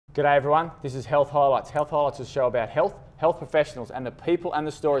G'day everyone, this is Health Highlights. Health Highlights is a show about health, health professionals and the people and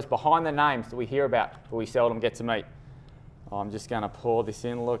the stories behind the names that we hear about but we seldom get to meet. I'm just going to pour this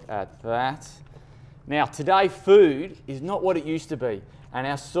in, look at that. Now today food is not what it used to be, and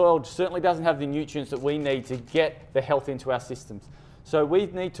our soil certainly doesn't have the nutrients that we need to get the health into our systems. So we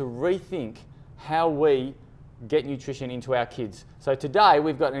need to rethink how we get nutrition into our kids. So today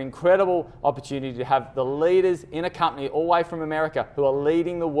we've got an incredible opportunity to have the leaders in a company all the way from America who are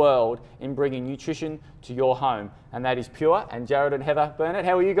leading the world in bringing nutrition to your home, and that is Pure. And Jared and Heather Burnett,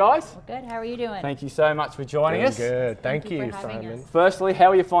 how are you guys? Well, good. How are you doing? Thank you so much for joining us. Good. Thank you, for having Simon. us. Firstly, how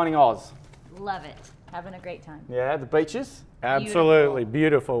are you finding Oz? Love it. Having a great time. Yeah, the beaches? Absolutely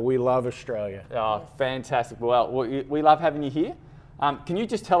beautiful. We love Australia. Oh, Yes. fantastic. Well, we love having you here. Can you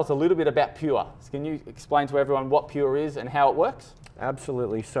just tell us a little bit about Pure? Can you explain to everyone what Pure is and how it works?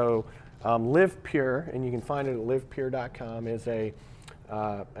 Absolutely. So Live Pure, and you can find it at livepure.com, is a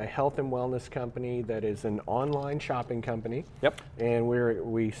health and wellness company that is an online shopping company. Yep. And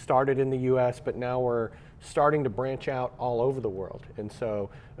we started in the US, but now we're starting to branch out all over the world. And so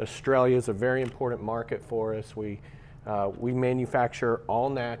Australia is a very important market for us. We manufacture all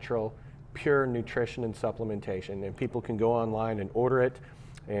natural, pure nutrition and supplementation, and people can go online and order it,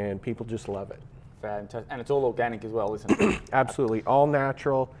 and people just love it. Fantastic. And it's all organic as well, isn't it? Absolutely. All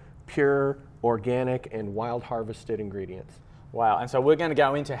natural, pure, organic, and wild harvested ingredients. Wow. And so we're going to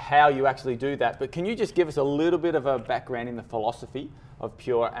go into how you actually do that, but can you just give us a little bit of a background in the philosophy of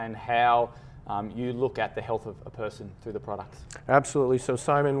Pure and how you look at the health of a person through the products? Absolutely. So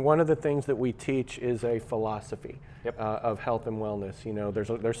Simon, one of the things that we teach is a philosophy. Yep. Of health and wellness. You know,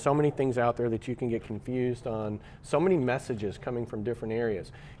 there's so many things out there that you can get confused on, so many messages coming from different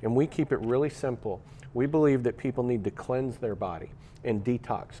areas, and we keep it really simple. We believe that people need to cleanse their body and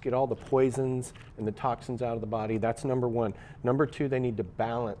detox, get all the poisons and the toxins out of the body. That's number one. Number two, they need to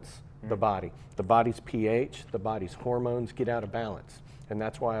balance the body. The body's pH, the body's hormones get out of balance, and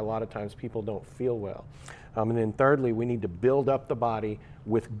that's why a lot of times people don't feel well. And then thirdly, we need to build up the body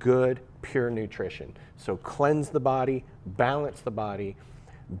with good, pure nutrition. So cleanse the body, balance the body,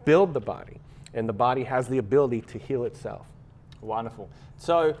 build the body, and the body has the ability to heal itself. Wonderful.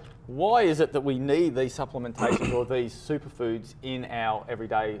 So why is it that we need these supplementations or these superfoods in our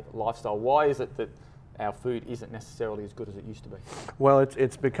everyday lifestyle? Why is it that our food isn't necessarily as good as it used to be? Well,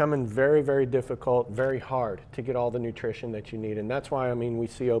 it's becoming very, very difficult, very hard to get all the nutrition that you need. And that's why, I mean, we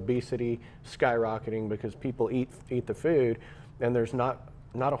see obesity skyrocketing, because people eat the food and there's not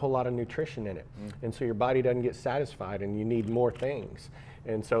a whole lot of nutrition in it. And so your body doesn't get satisfied and you need more things.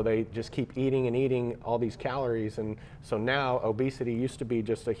 And so they just keep eating and eating all these calories. And so now obesity used to be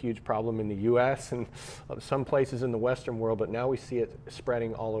just a huge problem in the US and some places in the Western world, but now we see it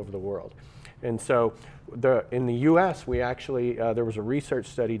spreading all over the world. And so in the US, we actually, there was a research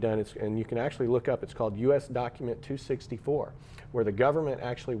study done, and you can actually look up, it's called US Document 264, where the government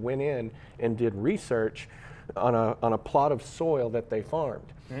actually went in and did research on a plot of soil that they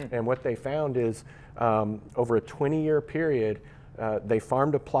farmed. And what they found is over a 20-year period, they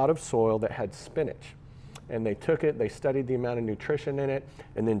farmed a plot of soil that had spinach. And they took it, they studied the amount of nutrition in it,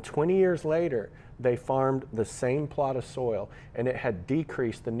 and then 20 years later, they farmed the same plot of soil, and it had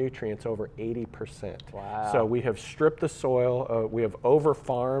decreased the nutrients over 80%. Wow. So we have stripped the soil, we have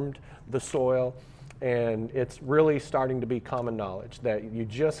over-farmed the soil, and it's really starting to be common knowledge that you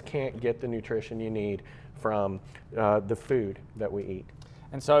just can't get the nutrition you need from the food that we eat.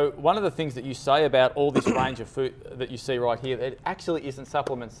 And so one of the things that you say about all this range of food that you see right here, it actually isn't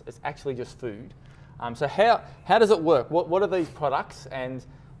supplements, it's actually just food. So how does it work? What are these products, and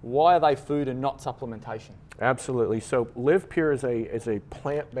why are they food and not supplementation? Absolutely. So Live Pure is a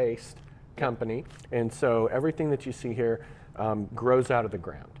plant-based company, and so everything that you see here grows out of the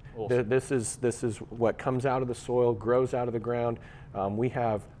ground. Awesome. This is what comes out of the soil, grows out of the ground. We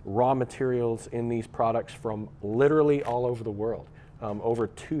have raw materials in these products from literally all over the world. Over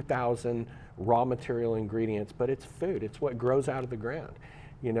 2,000 raw material ingredients, but it's food. It's what grows out of the ground.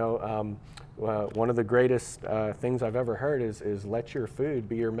 You know, one of the greatest things I've ever heard is let your food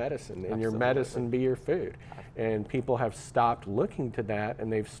be your medicine, and Absolutely. your medicine be your food. And people have stopped looking to that,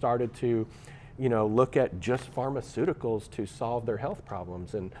 and they've started to, you know, look at just pharmaceuticals to solve their health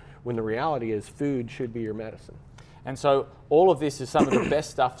problems. And when the reality is, food should be your medicine. And so all of this is some of the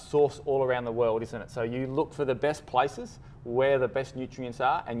best stuff sourced all around the world, isn't it? So you look for the best places where the best nutrients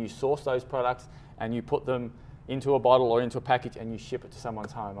are, and you source those products and you put them into a bottle or into a package and you ship it to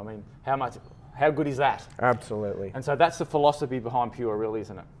someone's home. I mean, how good is that? Absolutely. And so that's the philosophy behind Pure, really,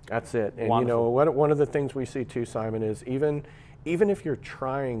 isn't it? That's it. And Wonderful. you know, one of the things we see too, Simon, is even if you're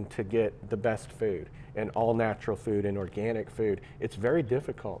trying to get the best food, and all natural food and organic food. It's very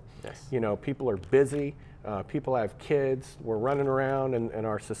difficult. Yes. You know, people are busy, people have kids, we're running around, and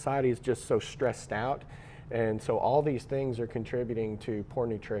our society is just so stressed out. And so all these things are contributing to poor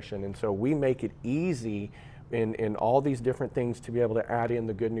nutrition. And so we make it easy in all these different things to be able to add in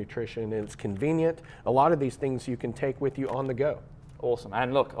the good nutrition, and it's convenient. A lot of these things you can take with you on the go. Awesome.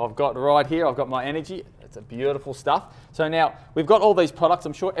 And look, I've got right here, I've got my energy. It's a beautiful stuff. So now we've got all these products.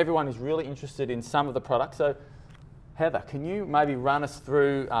 I'm sure everyone is really interested in some of the products. So Heather, can you maybe run us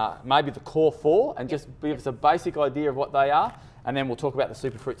through maybe the core 4 and just give us a basic idea of what they are? And then we'll talk about the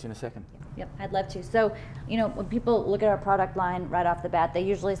superfruits in a second. Yep, I'd love to. So, you know, when people look at our product line right off the bat, they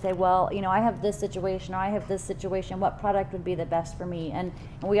usually say, well, you know, I have this situation or I have this situation. What product would be the best for me? And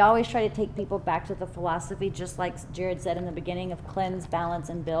we always try to take people back to the philosophy, just like Jared said in the beginning, of cleanse, balance,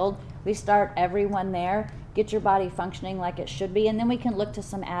 and build. We start everyone there, get your body functioning like it should be, and then we can look to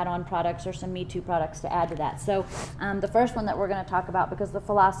some add-on products or some Me Too products to add to that. So the first one that we're going to talk about, because the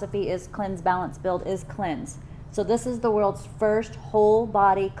philosophy is cleanse, balance, build, is cleanse. So this is the world's first whole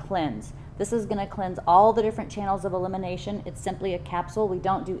body cleanse. This is going to cleanse all the different channels of elimination. It's simply a capsule. We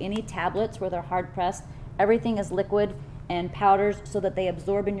don't do any tablets where they're hard pressed. Everything is liquid and powders so that they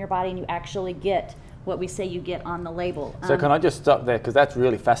absorb in your body and you actually get what we say you get on the label. So can I just stop there, because that's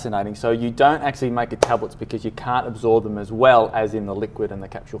really fascinating. So you don't actually make it tablets because you can't absorb them as well as in the liquid and the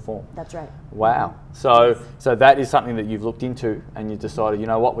capsule form. That's right. Wow. So that is something that you've looked into and you decided, you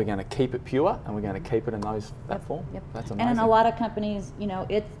know what, we're going to keep it pure and we're going to keep it in that form. Yep. That's amazing. And in a lot of companies, you know,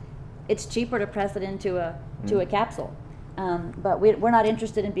 it's cheaper to press it into a capsule. But we're not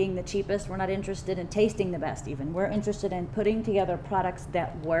interested in being the cheapest. We're not interested in tasting the best even. We're interested in putting together products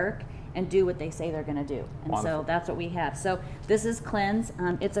that work and do what they say they're going to do. And Wonderful. so that's what we have. So this is cleanse.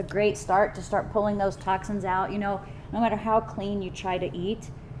 It's a great start to start pulling those toxins out. You know, no matter how clean you try to eat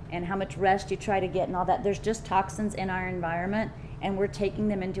and how much rest you try to get and all that, there's just toxins in our environment and we're taking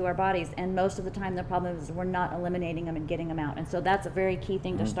them into our bodies. And most of the time the problem is we're not eliminating them and getting them out. And so that's a very key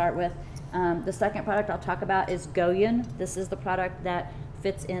thing to start with. The second product I'll talk about is Goyen. This is the product that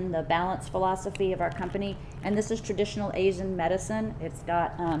fits in the balance philosophy of our company. And this is traditional Asian medicine. It's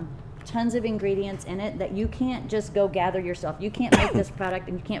got tons of ingredients in it that you can't just go gather yourself. You can't make this product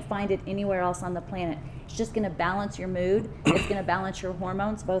and you can't find it anywhere else on the planet. It's just going to balance your mood. It's going to balance your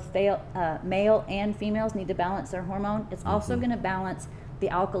hormones. Both male and females need to balance their hormone. It's also going to balance the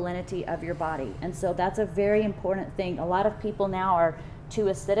alkalinity of your body. And so that's a very important thing. A lot of people now are too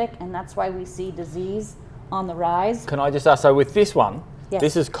acidic, and that's why we see disease on the rise. Can I just ask, so with this one, Yes.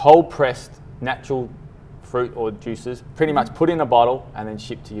 this is cold pressed natural fruit or juices, pretty much put in a bottle and then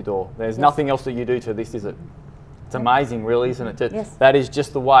shipped to your door. There's nothing else that you do to this, is it? It's amazing, really, isn't it? Yes. That is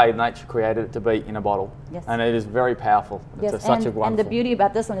just the way nature created it to be, in a bottle. Yes. And it is very powerful. It's Yes, such a wonderful. and the beauty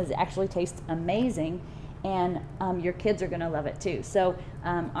about this one is it actually tastes amazing, and your kids are going to love it too. So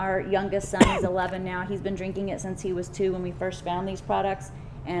our youngest son is 11 now. He's been drinking it since he was 2 when we first found these products,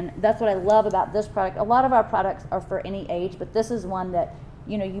 and that's what I love about this product. A lot of our products are for any age, but this is one that,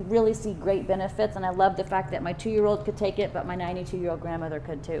 you know, you really see great benefits, and I love the fact that my 2-year-old could take it, but my 92-year-old grandmother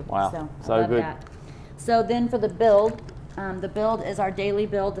could too. Wow, So I love good. that. So then for the build is our daily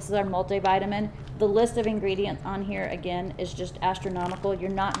build. This is our multivitamin. The list of ingredients on here, again, is just astronomical.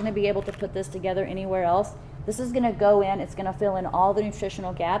 You're not going to be able to put this together anywhere else. This is going to go in, it's going to fill in all the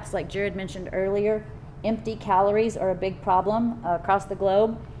nutritional gaps. Like Jared mentioned earlier, empty calories are a big problem across the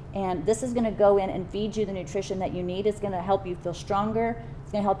globe. And this is going to go in and feed you the nutrition that you need. It's going to help you feel stronger.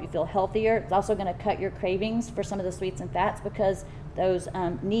 It's going to help you feel healthier. It's also going to cut your cravings for some of the sweets and fats because those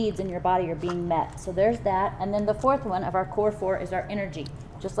needs in your body are being met. So there's that. And then the fourth one of our core 4 is our energy.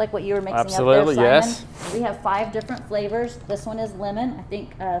 Just like what you were mixing Absolutely, up there, Simon. yes. We have 5 different flavors. This one is lemon. I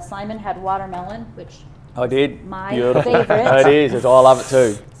think Simon had watermelon, which I did. my Beautiful. favorite. It is. I love it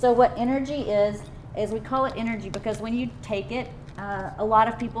too. So what energy is we call it energy because when you take it, a lot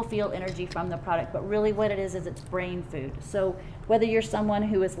of people feel energy from the product, but really what it is it's brain food. So whether you're someone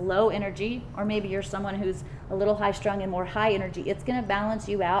who is low energy or maybe you're someone who's a little high strung and more high energy, it's going to balance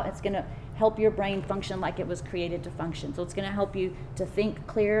you out. It's going to help your brain function like it was created to function. So it's going to help you to think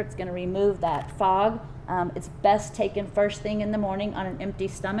clear. It's going to remove that fog. It's best taken first thing in the morning on an empty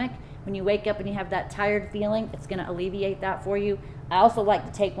stomach. When you wake up and you have that tired feeling, it's going to alleviate that for you. I also like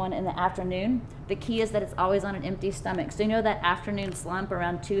to take one in the afternoon. The key is that it's always on an empty stomach. So you know that afternoon slump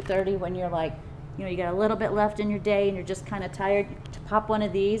around 2:30 when you're like, you know, you got a little bit left in your day and you're just kind of tired, to pop one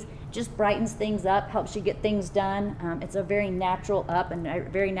of these just brightens things up, helps you get things done. It's a very natural up and a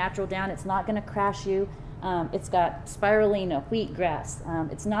very natural down. It's not going to crash you. It's got spirulina,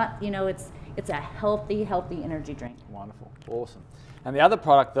 wheatgrass. It's not, you know, it's a healthy energy drink. Wow. Wonderful, awesome. And the other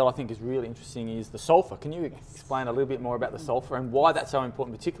product that I think is really interesting is the sulfur. Can you explain a little bit more about the sulfur and why that's so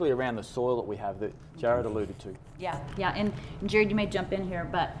important, particularly around the soil that we have that Jared alluded to? Yeah, and Jared, you may jump in here,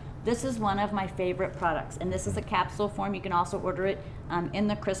 but this is one of my favorite products, and this is a capsule form. You can also order it in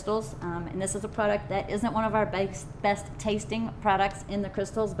the crystals, and this is a product that isn't one of our best tasting products in the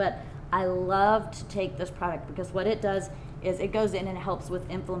crystals, but I love to take this product because what it does is it goes in and it helps with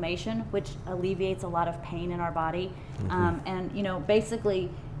inflammation, which alleviates a lot of pain in our body. And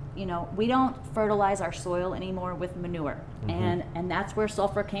basically, we don't fertilize our soil anymore with manure, and that's where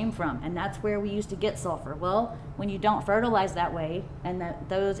sulfur came from, and that's where we used to get sulfur. Well, when you don't fertilize that way, and that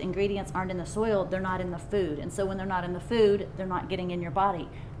those ingredients aren't in the soil, they're not in the food, and so when they're not in the food, they're not getting in your body,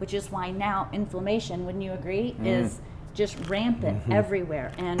 which is why now inflammation, wouldn't you agree, is just rampant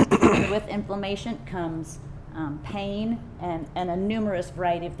everywhere. And with inflammation comes pain and a numerous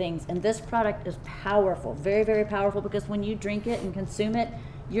variety of things. And this product is powerful, very, very powerful, because when you drink it and consume it,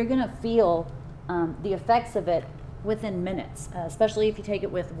 you're going to feel the effects of it within minutes, especially if you take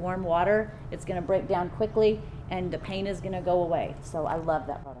it with warm water. It's going to break down quickly and the pain is going to go away. So I love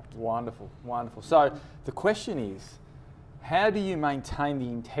that product. Wonderful, wonderful. So the question is, how do you maintain the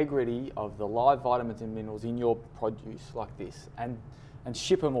integrity of the live vitamins and minerals in your produce like this and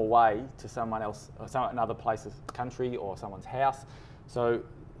ship them away to someone else, or another place's country or someone's house? So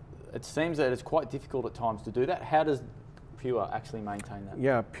it seems that it's quite difficult at times to do that. How does Pure actually maintain that?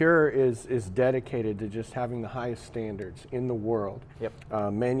 Yeah, Pure is dedicated to just having the highest standards in the world.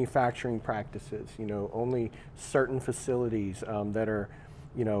 Yep. Manufacturing practices, only certain facilities that are,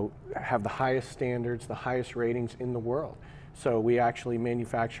 have the highest standards, the highest ratings in the world. So we actually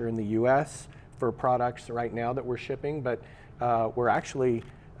manufacture in the US for products right now that we're shipping, but we're actually,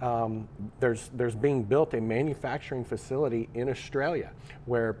 there's being built a manufacturing facility in Australia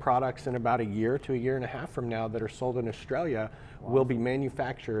where products in about a year to a year and a half from now that are sold in Australia will be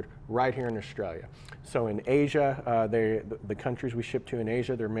manufactured right here in Australia. So in Asia, the countries we ship to in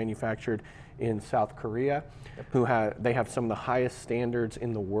Asia, they're manufactured in South Korea, they have some of the highest standards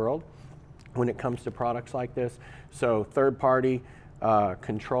in the world when it comes to products like this. So third party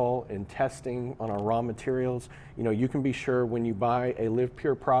control and testing on our raw materials. You can be sure when you buy a Live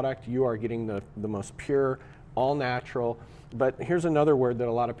Pure product, you are getting the most pure, all natural. But here's another word that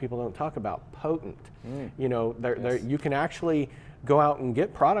a lot of people don't talk about: potent. You can actually go out and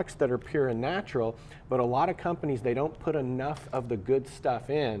get products that are pure and natural, but a lot of companies, they don't put enough of the good stuff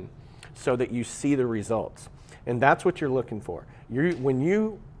in so that you see the results. And that's what you're looking for. When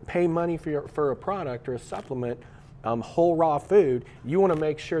you pay money for a product or a supplement, whole raw food, you want to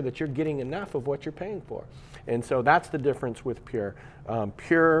make sure that you're getting enough of what you're paying for. And so that's the difference with Pure.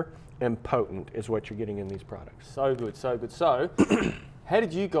 Pure and potent is what you're getting in these products. So good, so good. So how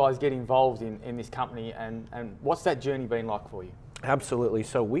did you guys get involved in this company, and what's that journey been like for you? Absolutely.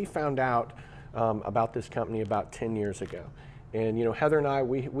 So we found out about this company about 10 years ago. And Heather and I,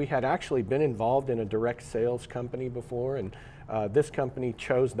 we had actually been involved in a direct sales company before, and this company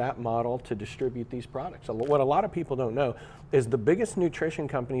chose that model to distribute these products. So what a lot of people don't know is the biggest nutrition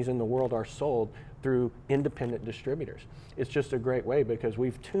companies in the world are sold through independent distributors. It's just a great way because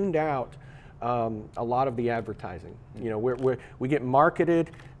we've tuned out a lot of the advertising. We get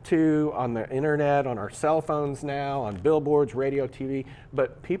marketed to on the internet, on our cell phones now, on billboards, radio, TV,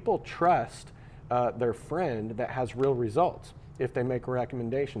 but people trust their friend that has real results if they make a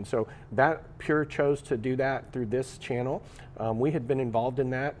recommendation. So that Pure chose to do that through this channel. We had been involved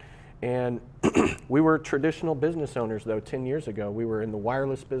in that, and we were traditional business owners though 10 years ago. We were in the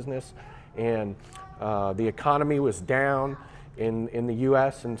wireless business, and the economy was down in the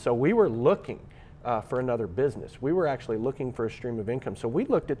US, and so we were looking for another business. We were actually looking for a stream of income. So we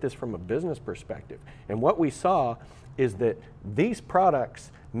looked at this from a business perspective, and what we saw is that these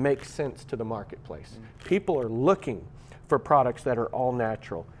products make sense to the marketplace. People are looking for products that are all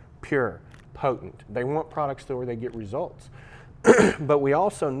natural, pure, potent. They want products where they get results. But we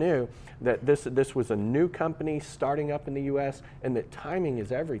also knew that this was a new company starting up in the US, and that timing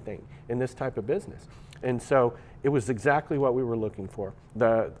is everything in this type of business. And so it was exactly what we were looking for.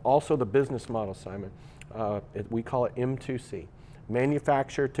 Also the business model, Simon, we call it M2C,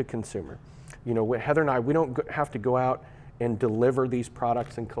 manufacturer to consumer. Heather and I, we don't have to go out and deliver these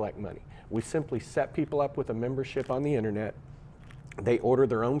products and collect money. We simply set people up with a membership on the internet. They order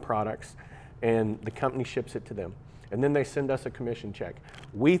their own products, and the company ships it to them. And then they send us a commission check.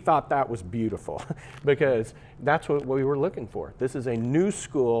 We thought that was beautiful because that's what we were looking for. This is a new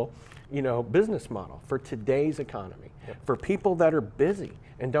school, business model for today's economy, for people that are busy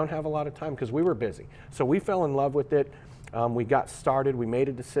and don't have a lot of time, because we were busy. So we fell in love with it. We got started. We made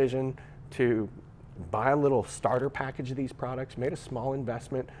a decision to buy a little starter package of these products, made a small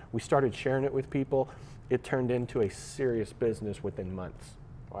investment. We started sharing it with people. It turned into a serious business within months.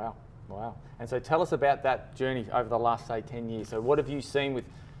 Wow, wow. And so tell us about that journey over the last, say, 10 years. So what have you seen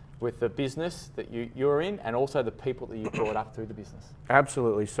with the business that you're in, and also the people that you brought up through the business?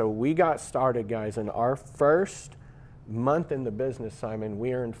 Absolutely. So we got started, guys, in our first month in the business, Simon,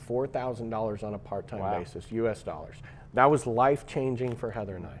 we earned $4,000 on a part-time basis, US dollars. That was life-changing for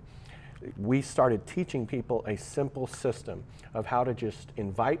Heather and I. We started teaching people a simple system of how to just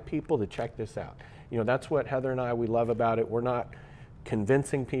invite people to check this out. You know, that's what Heather and I, we love about it. We're not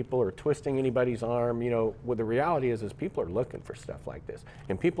convincing people or twisting anybody's arm. You know, what the reality is people are looking for stuff like this,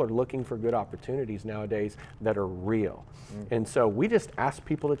 and people are looking for good opportunities nowadays that are real. And so we just ask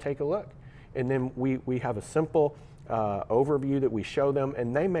people to take a look, and then we have a simple overview that we show them,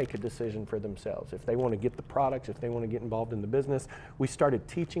 and they make a decision for themselves. If they want to get the products, if they want to get involved in the business, we started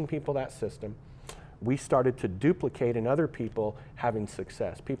teaching people that system. We started to duplicate in other people having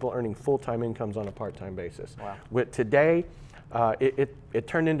success, people earning full-time incomes on a part-time basis. Wow. With today, it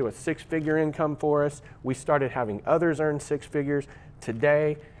turned into a six-figure income for us. We started having others earn six figures.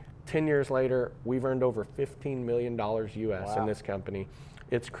 Today, 10 years later, we've earned over $15 million US in this company.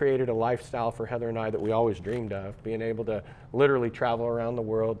 It's created a lifestyle for Heather and I that we always dreamed of, being able to literally travel around the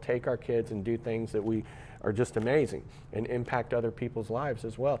world, take our kids and do things that we are just amazing and impact other people's lives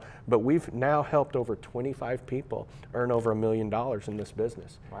as well. But we've now helped over 25 people earn over $1 million in this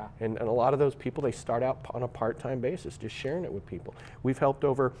business. Wow. And a lot of those people, they start out on a part-time basis, just sharing it with people. We've helped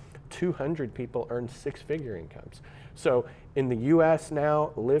over 200 people earn six-figure incomes. So in the US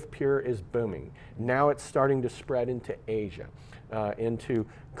now, Live Pure is booming. Now it's starting to spread into Asia, into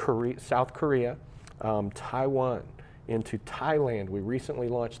South Korea, Taiwan, into Thailand. We recently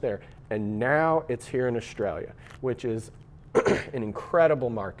launched there. And now it's here in Australia, which is an incredible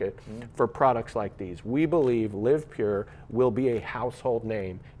market for products like these. We believe Live Pure will be a household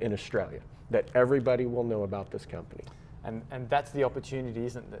name in Australia, that everybody will know about this company. And that's the opportunity,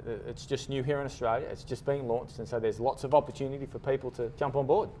 isn't it? It's just new here in Australia. It's just being launched, and so there's lots of opportunity for people to jump on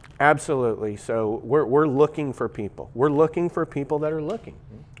board. Absolutely. So we're looking for people. We're looking for people that are looking.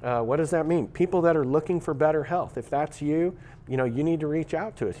 What does that mean? People that are looking for better health. If that's you, you know, you need to reach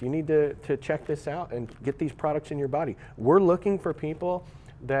out to us. You need to check this out and get these products in your body. We're looking for people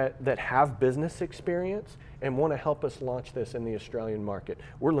that have business experience and want to help us launch this in the Australian market.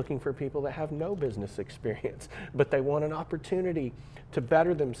 We're looking for people that have no business experience, but they want an opportunity to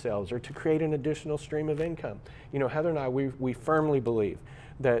better themselves or to create an additional stream of income. You know, Heather and I, we firmly believe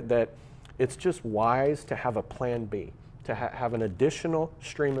that it's just wise to have a plan B, to have an additional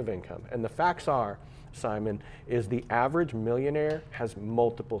stream of income. And the facts are, Simon, is the average millionaire has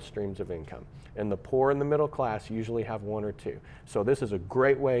multiple streams of income, and the poor and the middle class usually have one or two. So this is a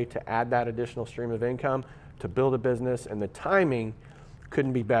great way to add that additional stream of income, to build a business, and the timing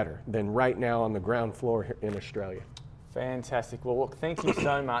couldn't be better than right now on the ground floor here in Australia. Fantastic. Well, look, thank you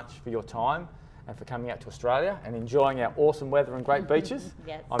so much for your time and for coming out to Australia and enjoying our awesome weather and great beaches.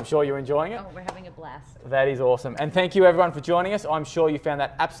 Yes. I'm sure you're enjoying it. Oh, we're having a blast. That is awesome. And thank you everyone for joining us. I'm sure you found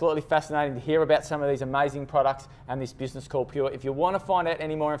that absolutely fascinating to hear about some of these amazing products and this business called Pure. If you want to find out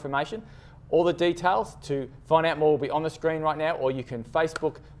any more information, all the details to find out more will be on the screen right now, or you can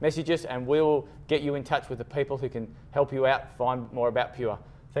Facebook message us and we'll get you in touch with the people who can help you out find more about Pure.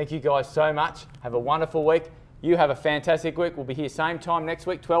 Thank you guys so much. Have a wonderful week. You have a fantastic week. We'll be here same time next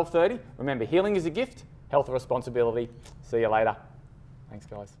week, 12:30. Remember, healing is a gift, health a responsibility. See you later. Thanks,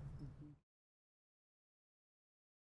 guys.